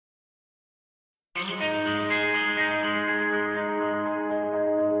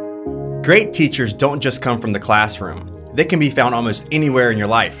Great teachers don't just come from the classroom. They can be found almost anywhere in your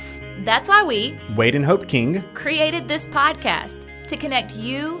life. That's why we, Wade and Hope King, created this podcast to connect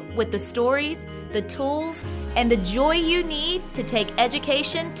you with the stories, the tools, and the joy you need to take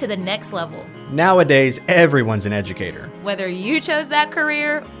education to the next level. Nowadays, everyone's an educator. Whether you chose that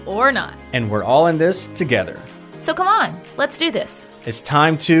career or not. And we're all in this together. So come on, let's do this. It's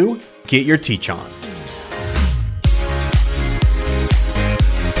time to get your teach on.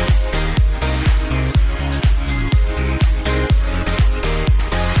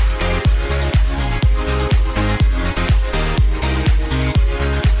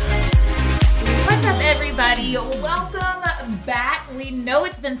 Welcome back. We know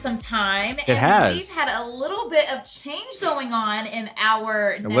it's been some time. It has. We've had a little bit of change going on in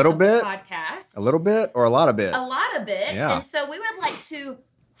our podcast. A little bit or a lot of bit? A lot of bit. Yeah. And so we would like to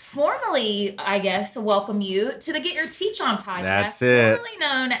formally, I guess, welcome you to the Get Your Teach On podcast. That's it. Formerly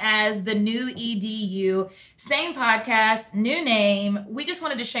known as the New EDU. Same podcast, new name. We just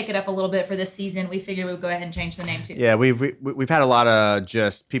wanted to shake it up a little bit for this season. We figured we would go ahead and change the name too. Yeah, we've had a lot of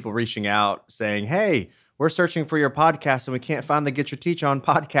just people reaching out saying, hey, we're searching for your podcast and we can't find the Get Your Teach On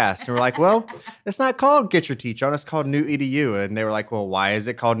podcast. And we're like, well, it's not called Get Your Teach On. It's called New EDU. And they were like, well, why is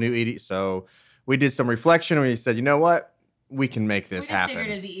it called New EDU? So we did some reflection and we said, you know what? We can make this happen. We just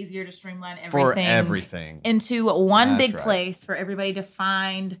figured it'd be easier to streamline everything into one That's big right. place for everybody to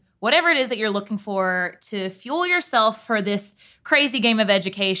find whatever it is that you're looking for to fuel yourself for this crazy game of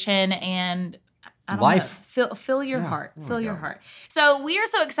education and life. Fill your heart. Fill your heart. So we are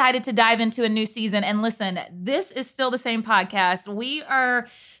so excited to dive into a new season. And listen, this is still the same podcast. We are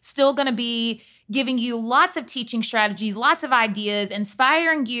still going to be giving you lots of teaching strategies, lots of ideas,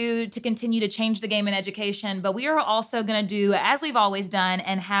 inspiring you to continue to change the game in education. But we are also going to do, as we've always done,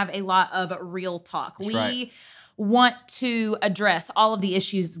 and have a lot of real talk. That's right. Want to address all of the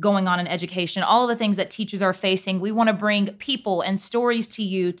issues going on in education, all of the things that teachers are facing. We want to bring people and stories to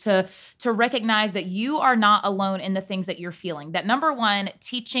you to recognize that you are not alone in the things that you're feeling. That number one,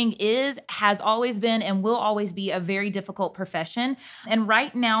 teaching has always been, and will always be a very difficult profession. And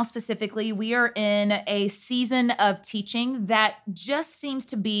right now, specifically, we are in a season of teaching that just seems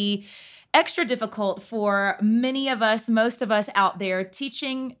to be extra difficult for many of us, most of us out there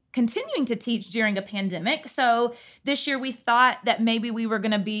continuing to teach during a pandemic. So this year we thought that maybe we were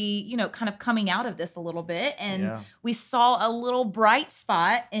going to be, kind of coming out of this a little bit. And we saw a little bright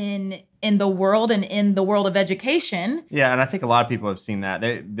spot in the world and in the world of education. Yeah, and I think a lot of people have seen that.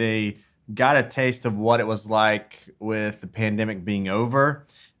 They got a taste of what it was like with the pandemic being over,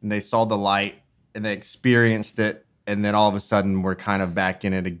 and they saw the light and they experienced it. And then all of a sudden, we're kind of back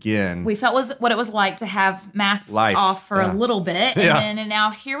in it again. We felt what it was like to have masks off for a little bit. And now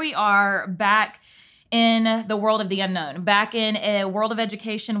here we are back in the world of the unknown, back in a world of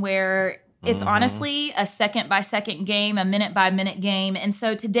education where it's honestly a second-by-second game, a minute-by-minute game. And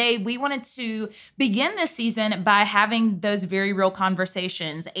so today we wanted to begin this season by having those very real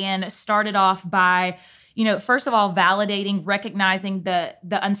conversations and started off by first of all, validating, recognizing the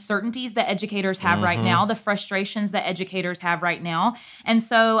uncertainties that educators have right now, the frustrations that educators have right now. And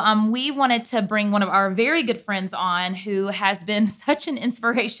so we wanted to bring one of our very good friends on who has been such an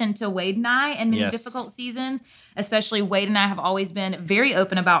inspiration to Wade and I in many difficult seasons. Especially Wade and I have always been very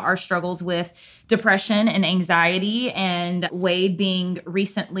open about our struggles with depression and anxiety, and Wade being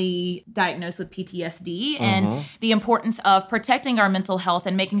recently diagnosed with PTSD and the importance of protecting our mental health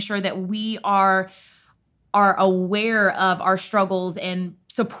and making sure that we are aware of our struggles and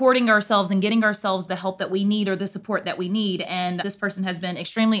supporting ourselves and getting ourselves the help that we need or the support that we need. And this person has been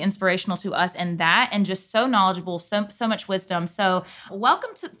extremely inspirational to us in that, and just so knowledgeable, so much wisdom. So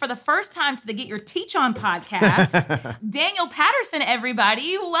welcome for the first time to the Get Your Teach On podcast, Daniel Patterson,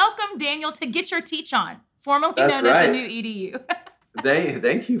 everybody. Welcome, Daniel, to Get Your Teach On, formerly known as the New EDU.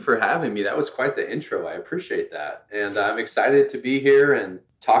 Thank you for having me. That was quite the intro. I appreciate that. And I'm excited to be here and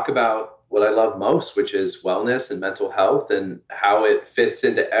talk about what I love most, which is wellness and mental health and how it fits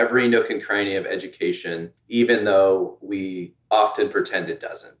into every nook and cranny of education, even though we often pretend it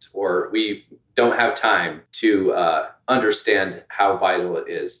doesn't, or we don't have time to understand how vital it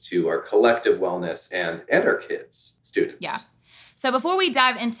is to our collective wellness and our kids, students. Yeah. So before we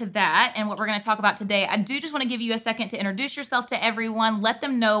dive into that and what we're going to talk about today, I do just want to give you a second to introduce yourself to everyone. Let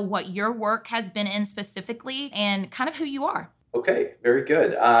them know what your work has been in specifically and kind of who you are. Okay, very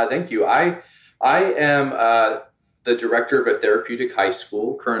good. Thank you. I am the director of a therapeutic high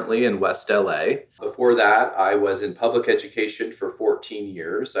school currently in West LA. Before that, I was in public education for 14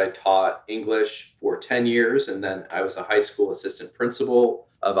 years. I taught English for 10 years, and then I was a high school assistant principal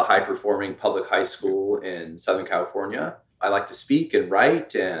of a high-performing public high school in Southern California. I like to speak and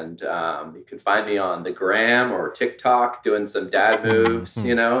write, and you can find me on the gram or TikTok doing some dad moves,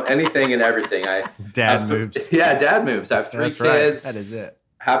 anything and everything. Dad moves. Yeah, dad moves. I have 3 kids. Right. That is it.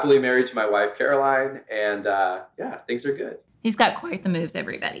 Happily married to my wife, Caroline, and things are good. He's got quite the moves,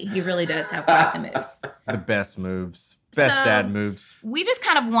 everybody. He really does have quite the moves. The best moves. Best dad moves. We just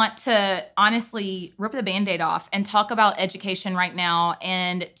kind of want to honestly rip the Band-Aid off and talk about education right now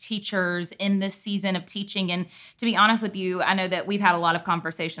and teachers in this season of teaching. And to be honest with you, I know that we've had a lot of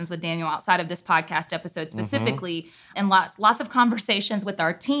conversations with Daniel outside of this podcast episode specifically, and lots of conversations with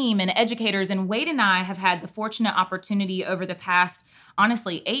our team and educators. And Wade and I have had the fortunate opportunity over the past,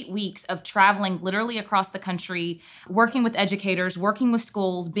 honestly, 8 weeks of traveling literally across the country, working with educators, working with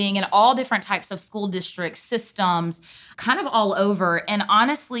schools, being in all different types of school districts, systems, kind of all over. And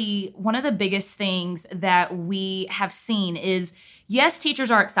honestly, one of the biggest things that we have seen is, yes,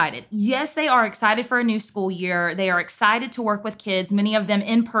 teachers are excited. Yes, they are excited for a new school year. They are excited to work with kids, many of them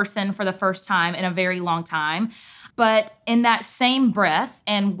in person for the first time in a very long time. But in that same breath,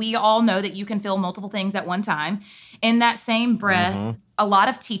 and we all know that you can feel multiple things at one time, in that same breath, a lot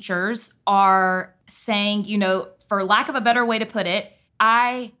of teachers are saying, for lack of a better way to put it,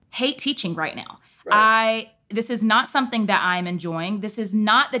 I hate teaching right now. Right. This is not something that I'm enjoying. This is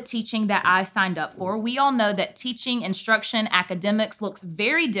not the teaching that I signed up for. We all know that teaching, instruction, academics looks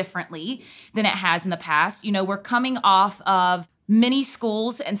very differently than it has in the past. We're coming off of many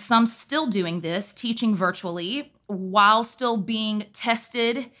schools, and some still doing this, teaching virtually while still being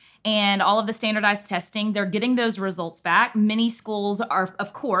tested and all of the standardized testing. They're getting those results back. Many schools are,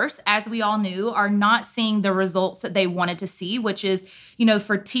 of course, as we all knew, are not seeing the results that they wanted to see, which is,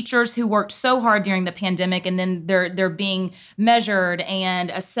 for teachers who worked so hard during the pandemic, and then they're being measured and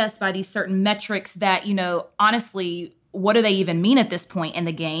assessed by these certain metrics that, honestly, what do they even mean at this point in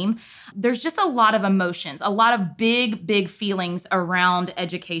the game? There's just a lot of emotions, a lot of big, big feelings around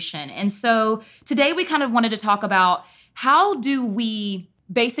education. And so today we kind of wanted to talk about, how do we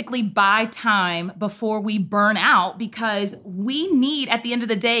basically buy time before we burn out, because we need, at the end of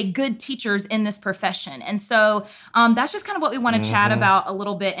the day, good teachers in this profession. And so that's just kind of what we want to chat about a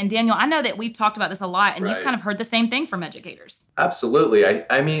little bit. And Daniel, I know that we've talked about this a lot, and you've kind of heard the same thing from educators. Absolutely.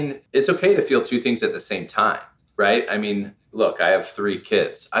 I mean, it's okay to feel 2 things at the same time. Right? I mean, look, I have 3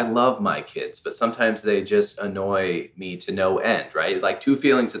 kids. I love my kids, but sometimes they just annoy me to no end, right? Like 2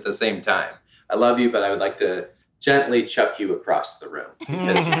 feelings at the same time. I love you, but I would like to gently chuck you across the room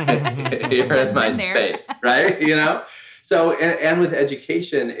because you're in my space, right? So, and with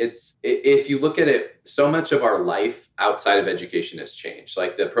education, if you look at it, so much of our life outside of education has changed.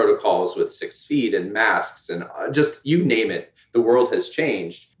 Like the protocols with 6 feet and masks and just you name it, the world has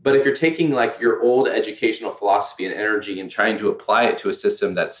changed. But if you're taking like your old educational philosophy and energy and trying to apply it to a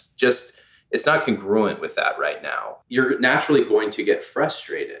system that's just, it's not congruent with that right now, you're naturally going to get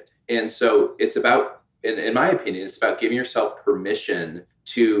frustrated. And so it's about, in my opinion, it's about giving yourself permission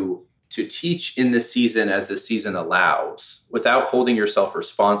to teach in the season as the season allows, without holding yourself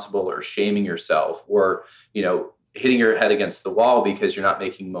responsible or shaming yourself or, hitting your head against the wall because you're not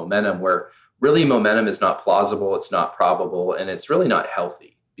making momentum, where really momentum is not plausible, it's not probable, and it's really not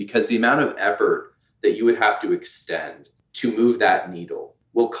healthy. Because the amount of effort that you would have to extend to move that needle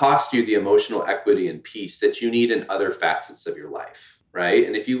will cost you the emotional equity and peace that you need in other facets of your life, right?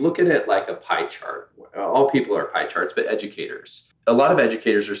 And if you look at it like a pie chart, all people are pie charts, but educators. A lot of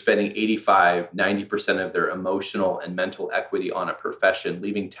educators are spending 85-90% of their emotional and mental equity on a profession,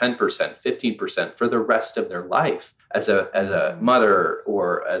 leaving 10%, 15% for the rest of their life as a mother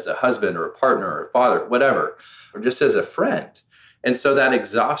or as a husband or a partner or a father, whatever, or just as a friend. And so that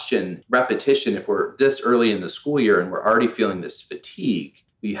exhaustion, repetition, if we're this early in the school year and we're already feeling this fatigue,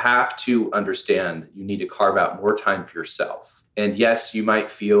 we have to understand you need to carve out more time for yourself. And yes, you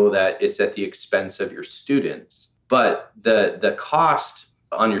might feel that it's at the expense of your students, but the cost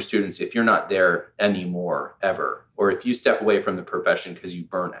on your students, if you're not there anymore, ever, or if you step away from the profession because you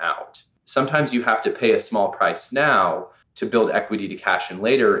burn out, sometimes you have to pay a small price now to build equity to cash in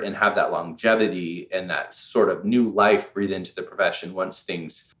later and have that longevity and that sort of new life breathe into the profession once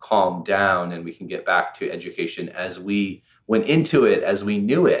things calm down and we can get back to education as we went into it, as we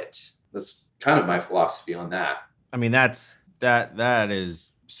knew it. That's kind of my philosophy on that. I mean, that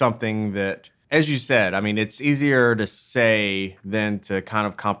is something that, as you said, I mean, it's easier to say than to kind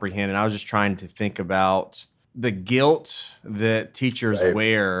of comprehend. And I was just trying to think about the guilt that teachers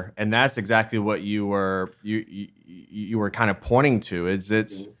wear, and that's exactly what you were kind of pointing to. It's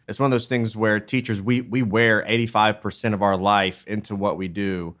one of those things where teachers we wear 85% of our life into what we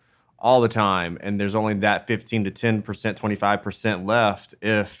do all the time, and there's only that 15 to 10%, 25% left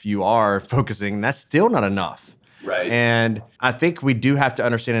if you are focusing. That's still not enough. Right. And I think we do have to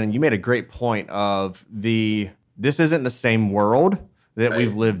understand, and you made a great point of this isn't the same world that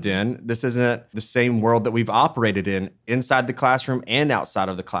we've lived in. This isn't the same world that we've operated in inside the classroom and outside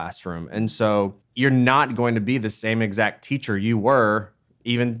of the classroom. And so you're not going to be the same exact teacher you were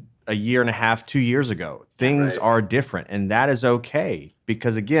even a year and a half, 2 years ago. Things are different, and that is okay.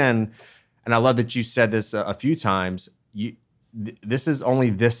 Because again, and I love that you said this a few times, this is only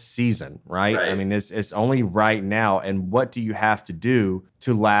this season, right? I mean, it's only right now. And what do you have to do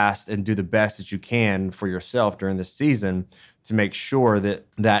to last and do the best that you can for yourself during this season to make sure that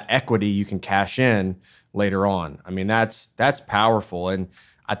that equity you can cash in later on? I mean, that's powerful. And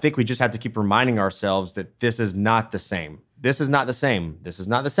I think we just have to keep reminding ourselves that this is not the same. This is not the same. This is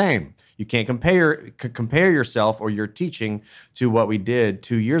not the same. You can't compare yourself or your teaching to what we did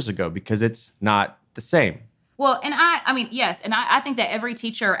 2 years ago because it's not the same. Well, and I mean, yes. And I think that every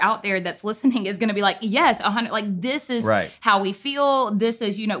teacher out there that's listening is going to be like, yes, 100, like this is how we feel. This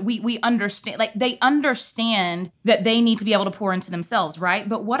is, we understand, like they understand that they need to be able to pour into themselves, right?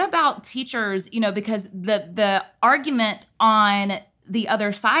 But what about teachers, because the argument on the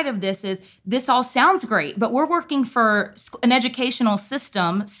other side of this is this all sounds great, but we're working for an educational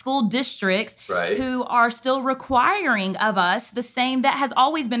system, school districts who are still requiring of us the same that has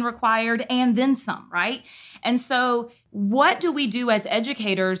always been required and then some, right? And so what do we do as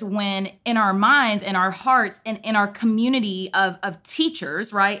educators when in our minds, in our hearts, and in our community of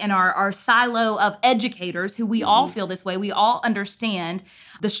teachers, right, and our silo of educators who we all feel this way, we all understand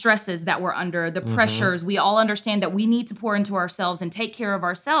the stresses that we're under, the pressures, we all understand that we need to pour into ourselves and take care of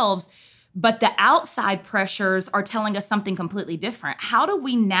ourselves, but the outside pressures are telling us something completely different. How do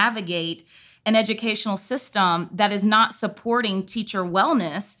we navigate an educational system that is not supporting teacher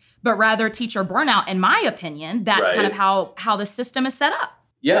wellness, but rather teacher burnout? In my opinion, that's kind of how the system is set up.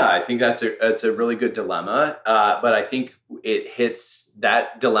 Yeah, I think that's a really good dilemma. But I think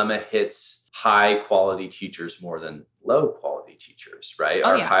that dilemma hits high quality teachers more than low quality teachers, right?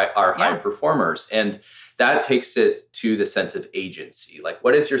 High performers. And that takes it to the sense of agency. Like,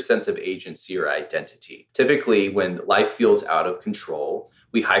 what is your sense of agency or identity? Typically, when life feels out of control,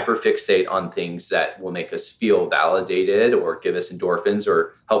 we hyperfixate on things that will make us feel validated or give us endorphins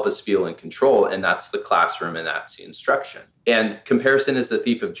or help us feel in control. And that's the classroom and that's the instruction. And comparison is the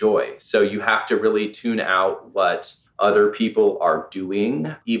thief of joy. So you have to really tune out what other people are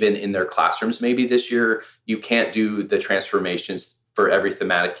doing, even in their classrooms. Maybe this year, you can't do the transformations for every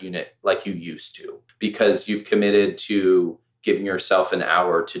thematic unit like you used to because you've committed to giving yourself an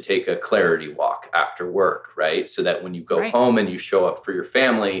hour to take a clarity walk after work, right? So that when you go home and you show up for your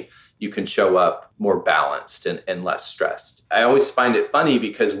family, you can show up more balanced and less stressed. I always find it funny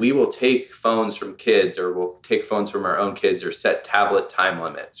because we will take phones from kids or we'll take phones from our own kids or set tablet time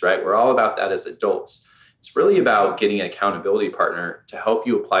limits, right? We're all about that as adults. It's really about getting an accountability partner to help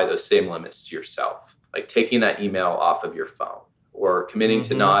you apply those same limits to yourself, like taking that email off of your phone or committing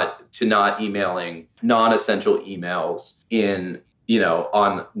to not emailing non-essential emails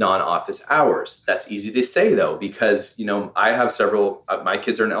on non-office hours. That's easy to say though, because, I have several, my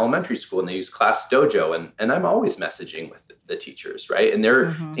kids are in elementary school and they use Class Dojo and I'm always messaging with the teachers, right? And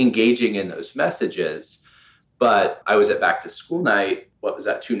they're engaging in those messages. But I was at back to school night,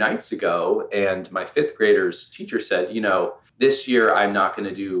 2 nights ago, and my 5th grader's teacher said, this year I'm not going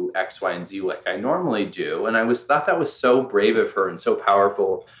to do X, Y, and Z like I normally do. And I thought that was so brave of her and so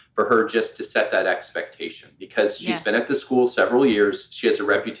powerful for her just to set that expectation because she's been at the school several years. She has a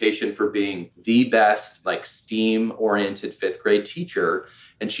reputation for being the best, like STEAM-oriented 5th grade teacher.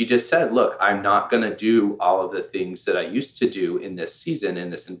 And she just said, look, I'm not going to do all of the things that I used to do in this season,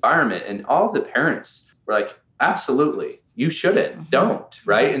 in this environment. And all the parents were like, absolutely, you shouldn't, don't,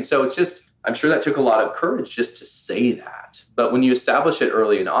 right? And so it's just, I'm sure that took a lot of courage just to say that. But when you establish it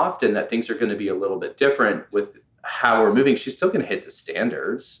early and often that things are going to be a little bit different with how we're moving, she's still going to hit the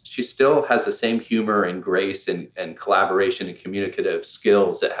standards. She still has the same humor and grace and collaboration and communicative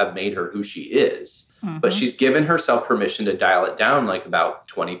skills that have made her who she is. But she's given herself permission to dial it down like about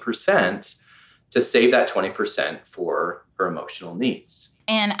 20% to save that 20% for her emotional needs.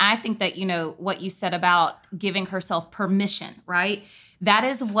 And I think that, what you said about giving herself permission, right? that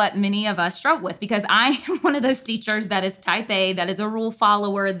is what many of us struggle with, because I am one of those teachers that is type A, that is a rule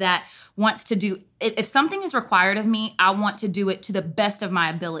follower, that wants to do, if something is required of me, I want to do it to the best of my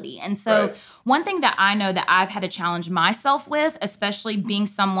ability. And so one thing that I know that I've had to challenge myself with, especially being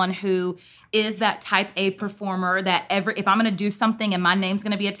someone who is that type A performer, that if I'm going to do something and my name's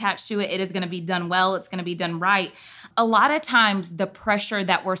going to be attached to it, it is going to be done well, it's going to be done right. A lot of times the pressure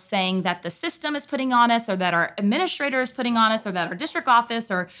that we're saying that the system is putting on us, or that our administrator is putting on us, or that our district office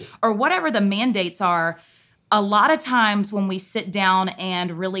or whatever the mandates are, a lot of times when we sit down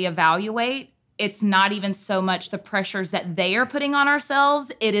and really evaluate, it's not even so much the pressures that they are putting on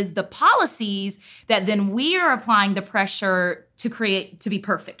ourselves. It is the policies that then we are applying the pressure to be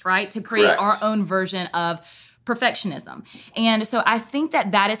perfect, right? To create our own version of perfectionism. And so I think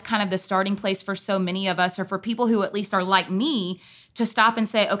that is kind of the starting place for so many of us, or for people who at least are like me, to stop and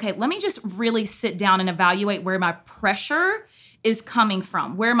say, okay, let me just really sit down and evaluate where my pressure is coming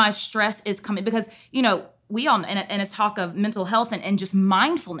from, where my stress is coming. Because, we all, in a talk of mental health and just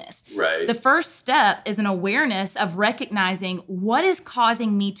mindfulness, the first step is an awareness of recognizing what is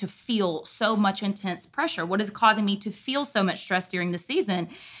causing me to feel so much intense pressure, what is causing me to feel so much stress during the season,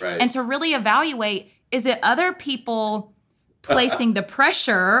 and to really evaluate, is it other people placing the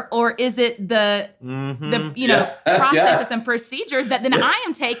pressure, or is it the processes and procedures that then I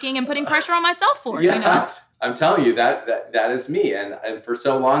am taking and putting pressure on myself for? I'm telling you that is me. And for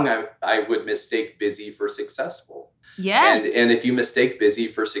so long, I would mistake busy for successful. Yes. And if you mistake busy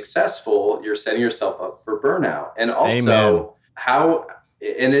for successful, you're setting yourself up for burnout. And also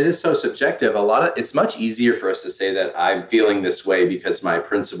and it is so subjective. It's much easier for us to say that I'm feeling this way because my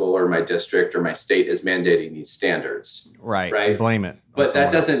principal or my district or my state is mandating these standards. Right. Blame it. But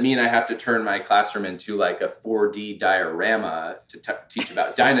that doesn't mean I have to turn my classroom into like a 4D diorama to teach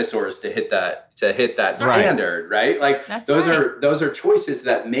about dinosaurs to hit that standard, right? Like those are choices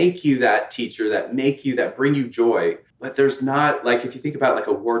that make you that teacher, that bring you joy. But there's not, like, if you think about like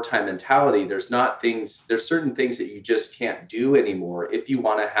a wartime mentality, there's certain things that you just can't do anymore if you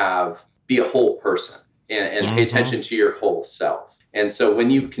want to be a whole person and pay attention to your whole self. And so when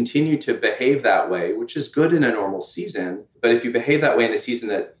you continue to behave that way, which is good in a normal season, but if you behave that way in a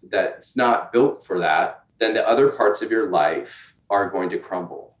season that's not built for that, then the other parts of your life are going to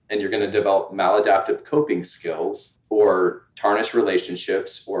crumble, and you're going to develop maladaptive coping skills, or tarnish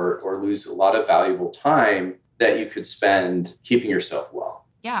relationships, or lose a lot of valuable time that you could spend keeping yourself well.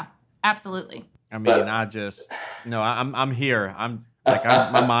 Yeah, absolutely. I mean, I'm here. I'm like,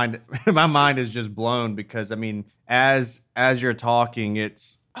 my mind is just blown, because I mean, as you're talking,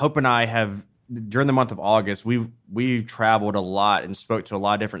 Hope and I have, during the month of August, we traveled a lot and spoke to a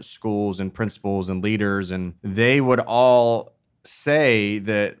lot of different schools and principals and leaders, and they would all say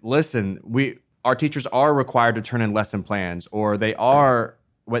that, listen, our teachers are required to turn in lesson plans, or they are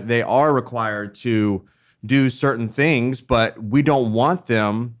required to do certain things, but we don't want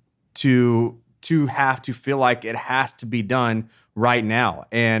them to have to feel like it has to be done right now.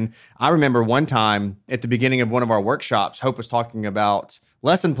 And I remember one time at the beginning of one of our workshops, Hope was talking about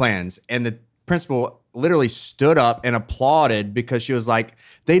lesson plans, and the principal literally stood up and applauded, because she was like,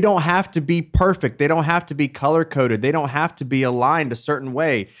 they don't have to be perfect. They don't have to be color-coded. They don't have to be aligned a certain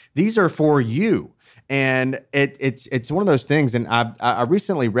way. These are for you. And it's one of those things. And I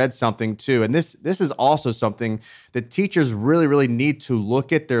recently read something too, and this is also something that teachers really, really need to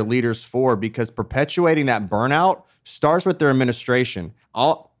look at their leaders for, because perpetuating that burnout starts with their administration.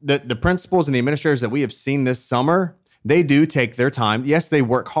 All the principals and the administrators that we have seen this summer, they do take their time. Yes, they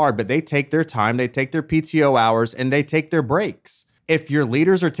work hard, but they take their time. They take their PTO hours, and they take their breaks. If your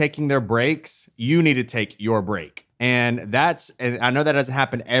leaders are taking their breaks, you need to take your break. And I know that doesn't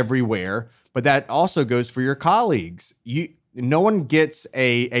happen everywhere, but that also goes for your colleagues. No one gets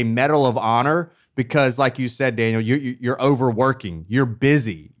a medal of honor because, like you said, Daniel, you're overworking, you're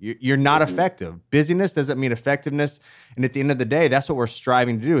busy, you're not effective. Busyness doesn't mean effectiveness. And at the end of the day, that's what we're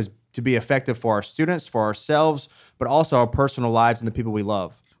striving to do, is to be effective for our students, for ourselves, but also our personal lives and the people we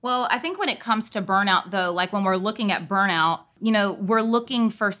love. Well, I think when it comes to burnout, though, like when we're looking at burnout, we're looking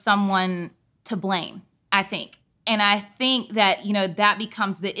for someone to blame, I think. And I think that, that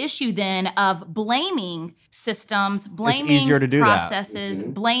becomes the issue then of blaming systems, blaming processes,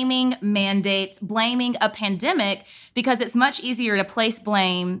 blaming mandates, blaming a pandemic, because it's much easier to place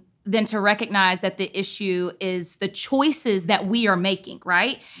blame than to recognize that the issue is the choices that we are making,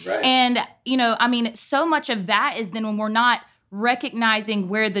 right? And, so much of that is then when we're not recognizing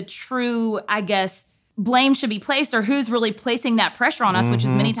where the true, I guess, blame should be placed or who's really placing that pressure on us, which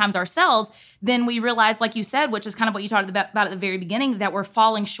is many times ourselves, then we realize, like you said, which is kind of what you talked about at the very beginning, that we're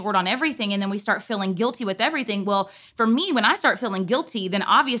falling short on everything. And then we start feeling guilty with everything. Well, for me, when I start feeling guilty, then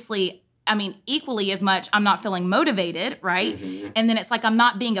obviously, I mean, equally as much, I'm not feeling motivated, right? And then it's like I'm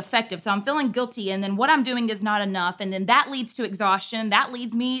not being effective. So I'm feeling guilty. And then what I'm doing is not enough. And then that leads to exhaustion. That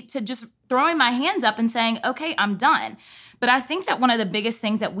leads me to just throwing my hands up and saying, okay, I'm done. But I think that one of the biggest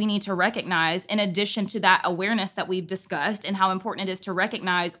things that we need to recognize, in addition to that awareness that we've discussed and how important it is to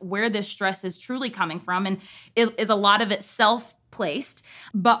recognize where this stress is truly coming from, and is a lot of it self-placed,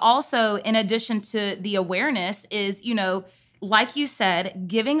 but also in addition to the awareness is, like you said,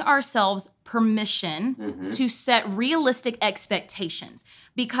 giving ourselves permission to set realistic expectations.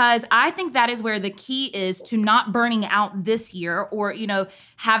 Because I think that is where the key is to not burning out this year or,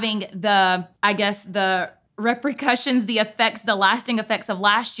 having the repercussions, the effects, the lasting effects of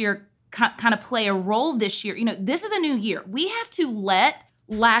last year kind of play a role this year. This is a new year. We have to let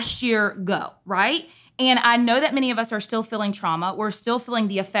last year go, right? And I know that many of us are still feeling trauma. We're still feeling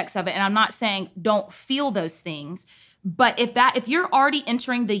the effects of it. And I'm not saying don't feel those things. But if you're already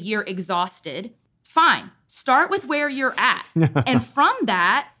entering the year exhausted, fine. Start with where you're at. And from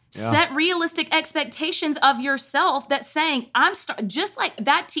that, set realistic expectations of yourself that's saying, just like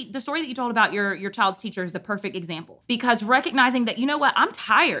that, the story that you told about your child's teacher is the perfect example. Because recognizing that, I'm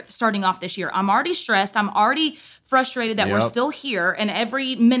tired starting off this year. I'm already stressed. I'm already frustrated that we're still here and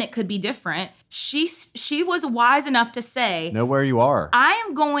every minute could be different. She was wise enough to say, know where you are. I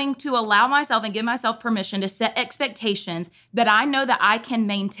am going to allow myself and give myself permission to set expectations that I know that I can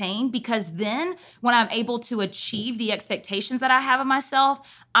maintain, because then when I'm able to achieve the expectations that I have of myself,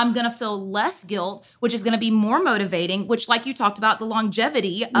 I'm going to feel less guilt, which is going to be more motivating, which, like you talked about, the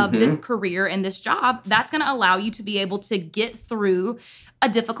longevity of this career and this job, that's going to allow you to be able to get through a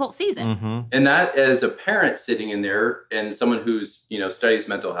difficult season. And that, as a parent sitting in there and someone who's, studies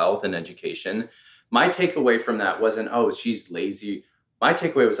mental health and education, my takeaway from that wasn't, oh, she's lazy. My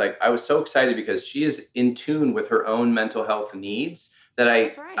takeaway was I was so excited because she is in tune with her own mental health needs that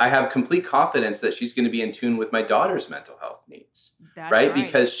I have complete confidence that she's going to be in tune with my daughter's mental health needs. That's right?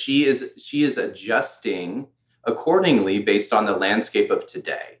 Because she is adjusting accordingly based on the landscape of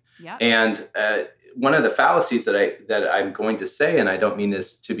today. Yep. And one of the fallacies that I'm going to say, and I don't mean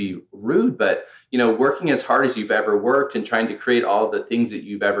this to be rude, but working as hard as you've ever worked and trying to create all the things that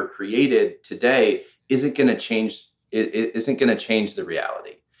you've ever created today isn't going to change. It isn't going to change the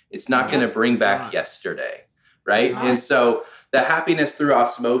reality. It's not going to bring back yesterday, right? And so the happiness through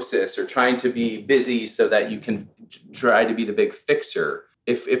osmosis, or trying to be busy so that you can try to be the big fixer.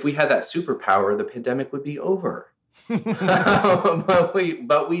 If we had that superpower, the pandemic would be over. but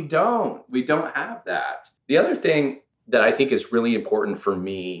we don't have that. The other thing that I think is really important for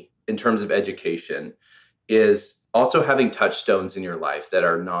me in terms of education is also having touchstones in your life that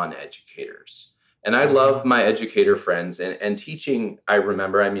are non-educators. And I love my educator friends and teaching. I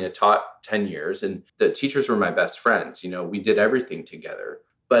taught 10 years and the teachers were my best friends. We did everything together.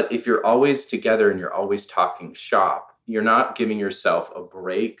 But if you're always together and you're always talking shop, you're not giving yourself a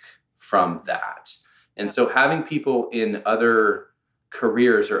break from that. And so having people in other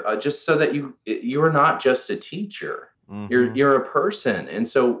careers are just so that you're not just a teacher, you're a person. And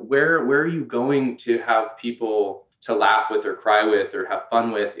so where are you going to have people to laugh with or cry with or have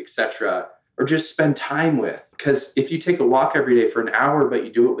fun with, etc., or just spend time with? Because if you take a walk every day for an hour, but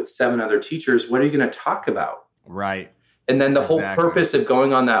you do it with 7 other teachers, what are you going to talk about? Right. And then the whole purpose of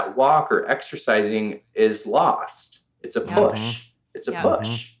going on that walk or exercising is lost. It's a push. It's a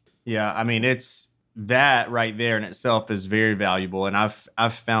push. Yeah. I mean, it's that right there in itself is very valuable. And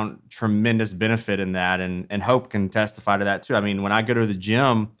I've found tremendous benefit in that. And Hope can testify to that too. I mean, when I go to the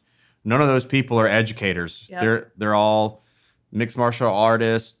gym, none of those people are educators. Yep. They're all mixed martial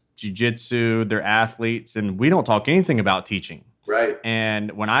artists, jiu-jitsu, they're athletes, and we don't talk anything about teaching. Right.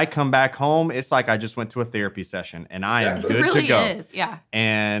 And when I come back home, it's like I just went to a therapy session and I am good to go. It really is, yeah.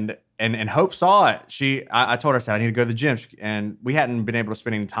 And Hope saw it. I told her, I said, I need to go to the gym. And we hadn't been able to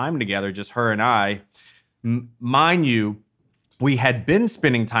spend any time together, just her and I. Mind you, we had been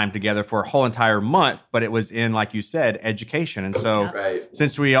spending time together for a whole entire month, but it was in, like you said, education. And so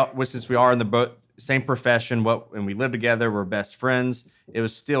since we are in the same profession, and we live together, we're best friends, it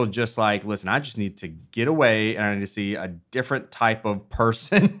was still just like, listen, I just need to get away and I need to see a different type of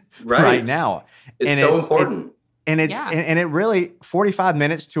person right now. It's so important. And it really, 45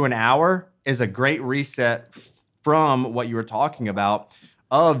 minutes to an hour is a great reset from what you were talking about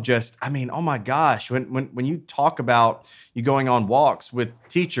of just, I mean, oh my gosh, when you talk about you going on walks with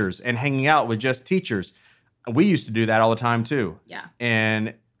teachers and hanging out with just teachers, we used to do that all the time too. Yeah.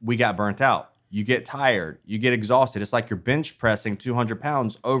 And we got burnt out. you get tired, you get exhausted. It's like you're bench pressing 200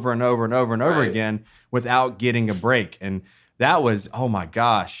 pounds over and over and over and over again without getting a break. And that was, oh my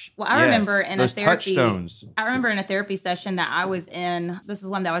gosh. Well, I remember in those a therapy, touchstones. I remember in a therapy session that I was in, this is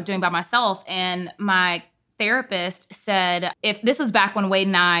one that I was doing by myself, and my therapist said, if this was back when Wade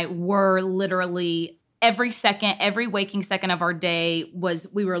and I were literally every waking second of our day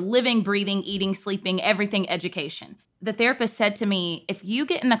we were living, breathing, eating, sleeping, everything education. The therapist said to me, if you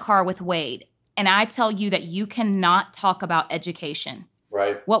get in the car with Wade and I tell you that you cannot talk about education,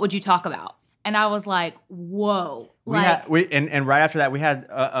 right? What would you talk about? And I was like, whoa. And right after that, we had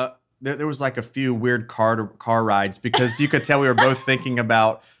there was like a few weird car rides because you could tell we were both thinking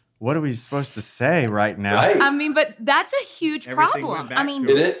about, what are we supposed to say right now? Right. I mean, but that's a huge problem. I mean,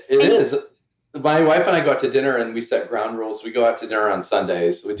 it is. My wife and I go out to dinner and we set ground rules. We go out to dinner on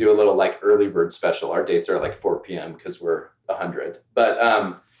Sundays. We do a little like early bird special. Our dates are like 4 p.m. because we're 100.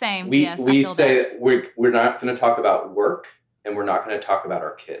 But same. We say we're not going to talk about work and we're not going to talk about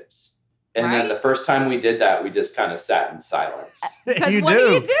our kids. And then the first time we did that, we just kind of sat in silence. Because what do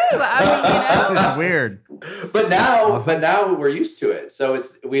you do? I mean, It's weird. But now we're used to it. So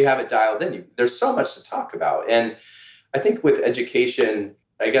we have it dialed in. There's so much to talk about. And I think with education,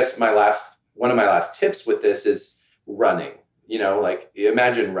 I guess one of my last tips with this is running. Like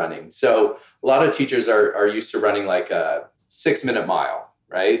imagine running. So a lot of teachers are used to running like a 6-minute mile,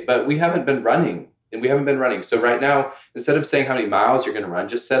 right? But we haven't been running. So right now, instead of saying how many miles you're going to run,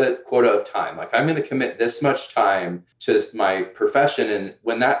 just set a quota of time. Like I'm going to commit this much time to my profession. And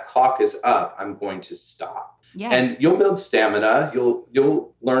when that clock is up, I'm going to stop. Yes. And you'll build stamina.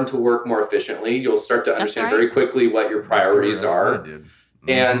 You'll learn to work more efficiently. You'll start to understand very quickly what your priorities are. Mm-hmm.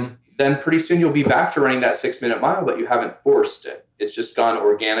 And then pretty soon you'll be back to running that 6-minute mile, but you haven't forced it. It's just gone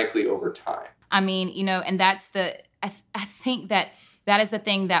organically over time. I mean, and that's I think that is the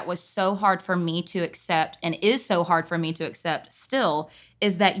thing that was so hard for me to accept and is so hard for me to accept still,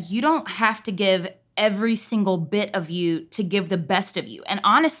 is that you don't have to give every single bit of you to give the best of you. And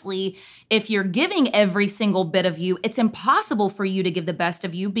honestly, if you're giving every single bit of you, it's impossible for you to give the best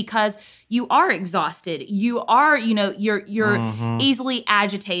of you because you are exhausted. You are, you're easily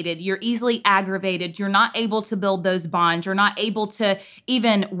agitated. You're easily aggravated. You're not able to build those bonds. You're not able to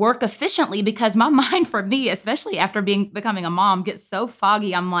even work efficiently because my mind, for me, especially after becoming a mom, gets so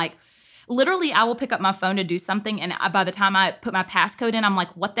foggy. I'm like, literally, I will pick up my phone to do something, and by the time I put my passcode in, I'm like,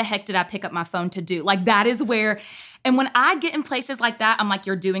 what the heck did I pick up my phone to do? Like, that is where, and when I get in places like that, I'm like,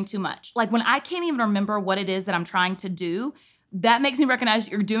 you're doing too much. Like, when I can't even remember what it is that I'm trying to do, that makes me recognize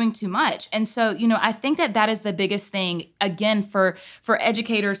you're doing too much. And so, I think that is the biggest thing, again, for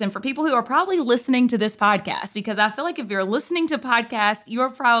educators and for people who are probably listening to this podcast, because I feel like if you're listening to podcasts,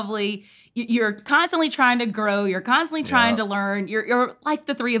 you're constantly trying to grow. You're constantly trying to learn. You're like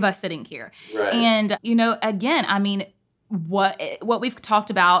the three of us sitting here. Right. And, again, I mean, what we've talked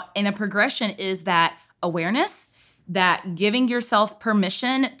about in a progression is that awareness, that giving yourself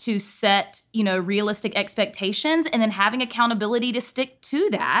permission to set, realistic expectations and then having accountability to stick to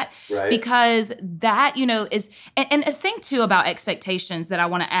that. Right. Because that, is, and a thing too about expectations that I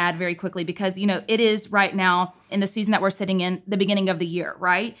want to add very quickly, because, it is right now in the season that we're sitting in, the beginning of the year,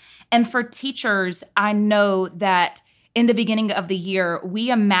 right? And for teachers, I know that in the beginning of the year, we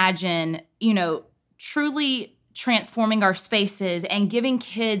imagine, truly transforming our spaces and giving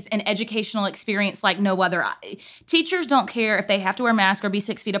kids an educational experience like no other. Teachers don't care if they have to wear masks or be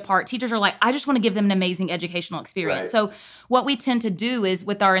 6 feet apart. Teachers are like, I just want to give them an amazing educational experience. Right. So what we tend to do is,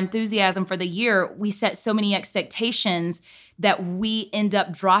 with our enthusiasm for the year, we set so many expectations that we end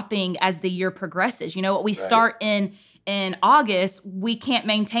up dropping as the year progresses. What we start in August, we can't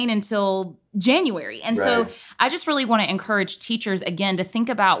maintain until January. And so I just really want to encourage teachers, again, to think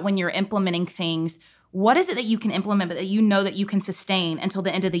about when you're implementing things, what is it that you can implement, but that that you can sustain until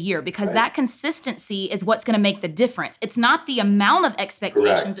the end of the year? Because that consistency is what's going to make the difference. It's not the amount of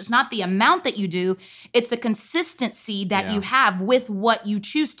expectations. Correct. It's not the amount that you do. It's the consistency that you have with what you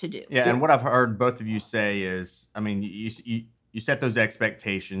choose to do. Yeah, and what I've heard both of you say is, I mean, you set those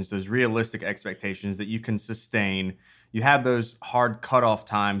expectations, those realistic expectations that you can sustain. You have those hard cutoff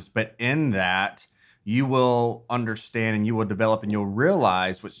times, but in that, you will understand and you will develop and you'll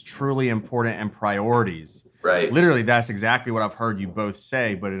realize what's truly important and priorities. Right. Literally, that's exactly what I've heard you both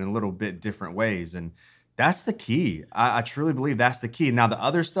say, but in a little bit different ways. And that's the key. I truly believe that's the key. Now, the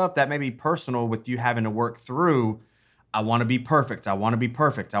other stuff that may be personal with you having to work through, I want to be perfect. I want to be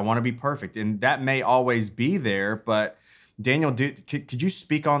perfect. I want to be perfect. And that may always be there, but Daniel, could you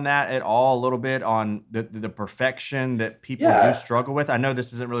speak on that at all a little bit on the perfection that people do struggle with? I know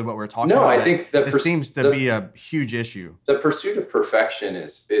this isn't really what we're talking about. No, I think this seems to be a huge issue. The pursuit of perfection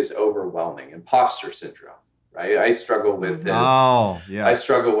is overwhelming. Imposter syndrome, right? I struggle with this. Oh, yeah. I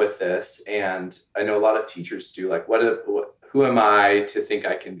struggle with this, and I know a lot of teachers do. Like, who am I to think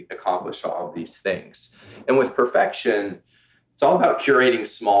I can accomplish all of these things? And with perfection, it's all about curating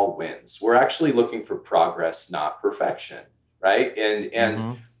small wins. We're actually looking for progress, not perfection, right?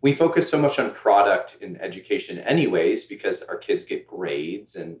 And we focus so much on product in education anyways, because our kids get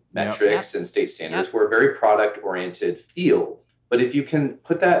grades and metrics and state standards. We're a very product-oriented field. But if you can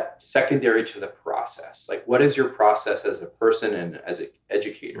put that secondary to the process, like what is your process as a person and as an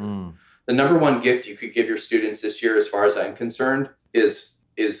educator? The number one gift you could give your students this year, as far as I'm concerned, is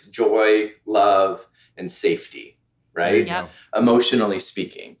joy, love, and safety, right? Yep. Emotionally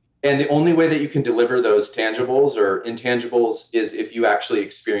speaking. And the only way that you can deliver those tangibles or intangibles is if you actually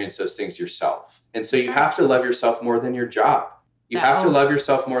experience those things yourself. And so you have to love yourself more than your job. You have to love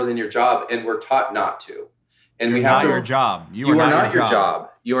yourself more than your job, and we're taught not to. And we have not your job. You are not your job.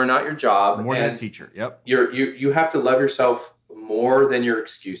 You are not your job. More than a teacher. Yep. You have to love yourself more than your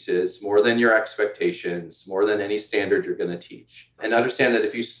excuses, more than your expectations, more than any standard you're going to teach. And understand that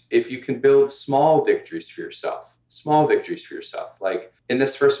if you can build small victories for yourself, like in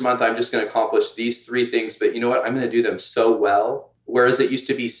this first month, I'm just going to accomplish these 3 things, but you know what? I'm going to do them so well. Whereas it used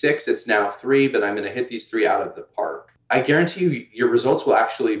to be 6, it's now 3, but I'm going to hit these 3 out of the park. I guarantee you, your results will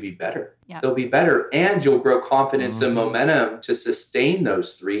actually be better. Yep. They'll be better, and you'll grow confidence and momentum to sustain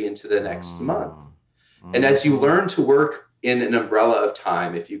those 3 into the next month. And as you learn to work in an umbrella of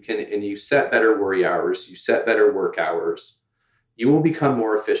time, if you can, and you set better worry hours, you set better work hours, you will become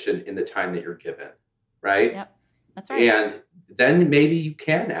more efficient in the time that you're given, right? Yep, that's right. And then maybe you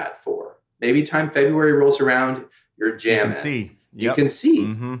can add 4. Maybe time February rolls around, you're jamming. You can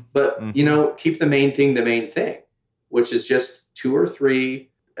see. But, keep the main thing, which is just 2 or 3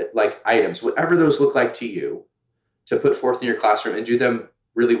 like items, whatever those look like to you, to put forth in your classroom and do them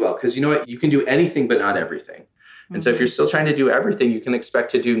really well. Because you know what? You can do anything, but not everything. And so if you're still trying to do everything, you can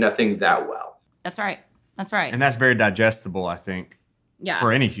expect to do nothing that well. That's right. That's right. And that's very digestible, I think. Yeah.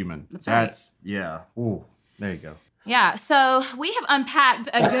 For any human. That's yeah. Ooh, there you go. Yeah. So we have unpacked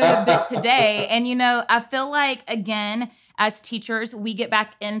a good bit today. And, I feel like, again, as teachers, we get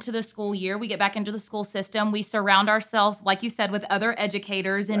back into the school year, we get back into the school system, we surround ourselves, like you said, with other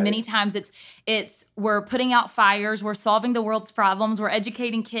educators. And many times we're putting out fires, we're solving the world's problems, we're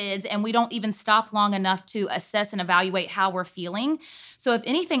educating kids, and we don't even stop long enough to assess and evaluate how we're feeling. So if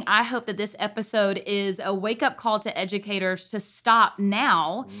anything, I hope that this episode is a wake-up call to educators to stop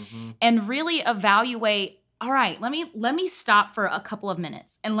now and really evaluate, all right, let me stop for a couple of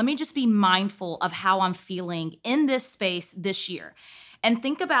minutes and let me just be mindful of how I'm feeling in this space this year. And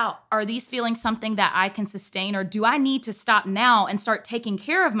think about, are these feelings something that I can sustain, or do I need to stop now and start taking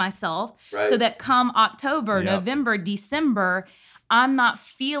care of myself so that come October, November, December, I'm not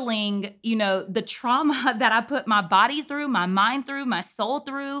feeling, the trauma that I put my body through, my mind through, my soul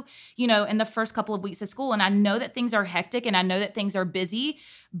through, in the first couple of weeks of school. And I know that things are hectic and I know that things are busy,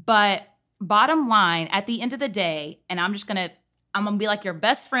 but bottom line, at the end of the day, and I'm going to be like your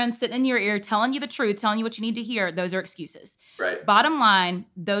best friend sitting in your ear, telling you the truth, telling you what you need to hear. Those are excuses. Right. Bottom line,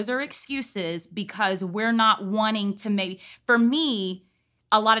 those are excuses because we're not wanting to for me,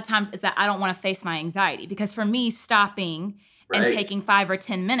 a lot of times it's that I don't want to face my anxiety, because for me, stopping and taking 5 or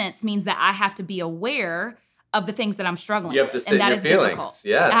 10 minutes means that I have to be aware of the things that I'm struggling with. You have to sit in your feelings. Difficult.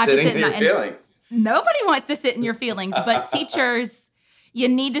 Yeah, sitting in your feelings. Nobody wants to sit in your feelings, but teachers, you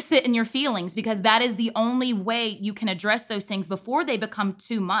need to sit in your feelings, because that is the only way you can address those things before they become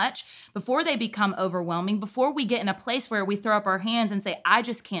too much, before they become overwhelming, before we get in a place where we throw up our hands and say, I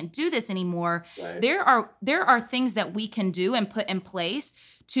just can't do this anymore. Right. There are things that we can do and put in place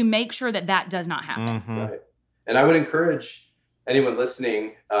to make sure that does not happen. Right. And I would encourage anyone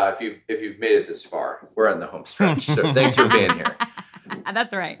listening, if you've made it this far, we're on the home stretch. So thanks for being here.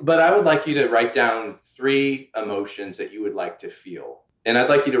 That's right. But I would like you to write down 3 emotions that you would like to feel. And I'd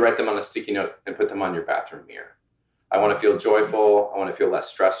like you to write them on a sticky note and put them on your bathroom mirror. I want to feel joyful. I want to feel less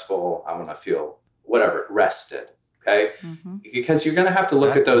stressful. I want to feel rested. Okay? Because you're going to have to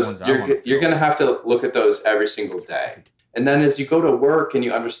look at those. You're going to have to look at those every single day. And then as you go to work and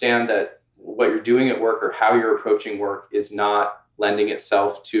you understand that what you're doing at work or how you're approaching work is not lending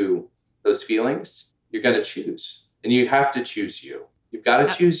itself to those feelings, you're going to choose. And you have to choose you. You've got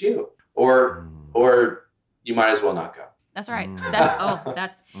to choose you. Or you might as well not go. That's right.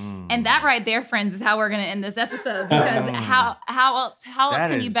 And that right there, friends, is how we're going to end this episode, because how else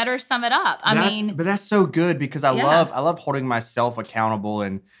can you better sum it up? But that's so good, because I love holding myself accountable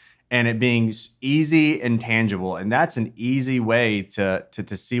and it being easy and tangible. And that's an easy way to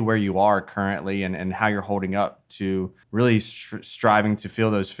see where you are currently and how you're holding up to really striving to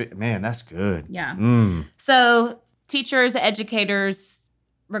feel those. Man, that's good. Yeah. So teachers, educators,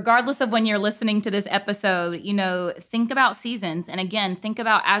 regardless of when you're listening to this episode, think about seasons. And again, think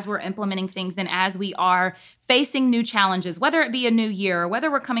about as we're implementing things and as we are facing new challenges, whether it be a new year or whether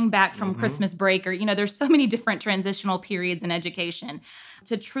we're coming back from Christmas break, or, there's so many different transitional periods in education,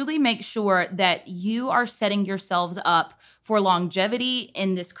 to truly make sure that you are setting yourselves up for longevity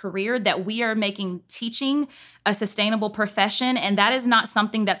in this career, that we are making teaching a sustainable profession. And that is not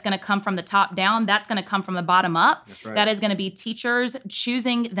something that's going to come from the top down. That's going to come from the bottom up. That's right. That is going to be teachers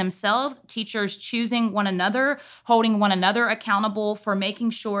choosing themselves, teachers choosing one another, holding one another accountable for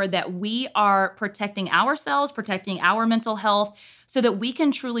making sure that we are protecting ourselves, protecting our mental health, so that we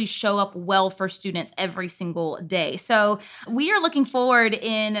can truly show up well for students every single day. So we are looking forward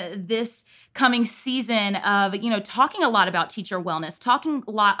in this coming season of, talking a lot about teacher wellness, talking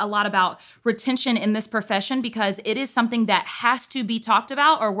a lot about retention in this profession, because it is something that has to be talked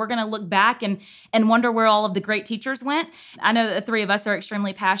about, or we're going to look back and wonder where all of the great teachers went. I know that the three of us are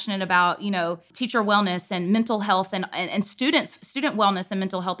extremely passionate about, teacher wellness and mental health and student wellness and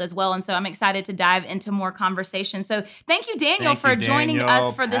mental health as well. And so I'm excited to dive into more conversation. So thank you, Daniel, for joining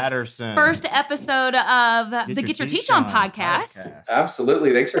us for this first episode of the Get Your Teach On podcast.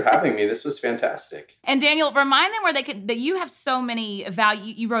 Absolutely. Thanks for having me. This was fantastic. And Daniel, remind them that you have so many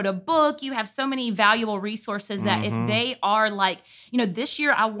you wrote a book, you have so many valuable resources that if they are like, this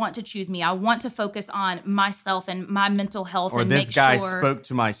year I want to choose me, I want to focus on myself and my mental health. Or and this guy spoke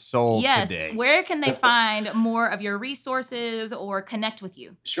to my soul today. Yes. Where can they find more of your resources or connect with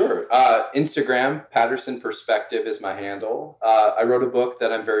you? Sure. Instagram, Patterson Perspective is my handle. I wrote a book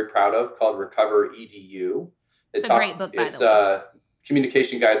that I'm very proud of called Recover EDU. It's a great book, by the way. It's a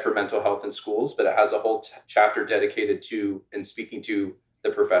communication guide for mental health in schools, but it has a whole chapter dedicated to and speaking to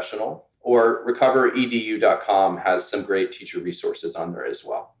the professional. Or recoveredu.com has some great teacher resources on there as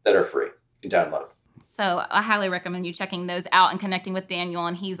well that are free. You can download. So I highly recommend you checking those out and connecting with Daniel.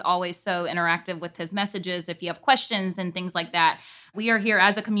 And he's always so interactive with his messages. If you have questions and things like that, we are here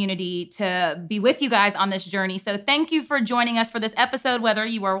as a community to be with you guys on this journey. So thank you for joining us for this episode, whether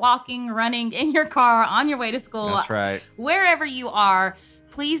you are walking, running, in your car, on your way to school. That's right. Wherever you are,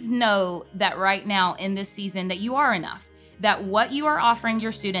 please know that right now in this season that you are enough. That what you are offering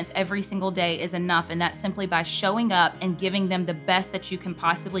your students every single day is enough. And that's simply by showing up and giving them the best that you can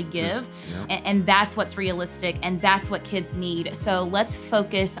possibly give. And that's what's realistic. And that's what kids need. So let's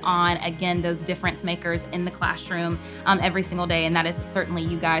focus on, again, those difference makers in the classroom every single day. And that is certainly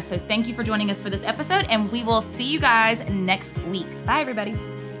you guys. So thank you for joining us for this episode. And we will see you guys next week. Bye, everybody.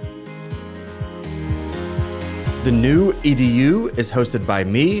 The New EDU is hosted by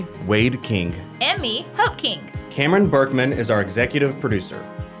me, Wade King. And me, Hope King. Cameron Berkman is our executive producer.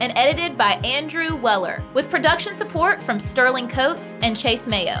 And edited by Andrew Weller, with production support from Sterling Coates and Chase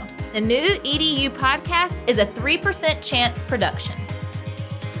Mayo. The New EDU podcast is a 3% Chance production.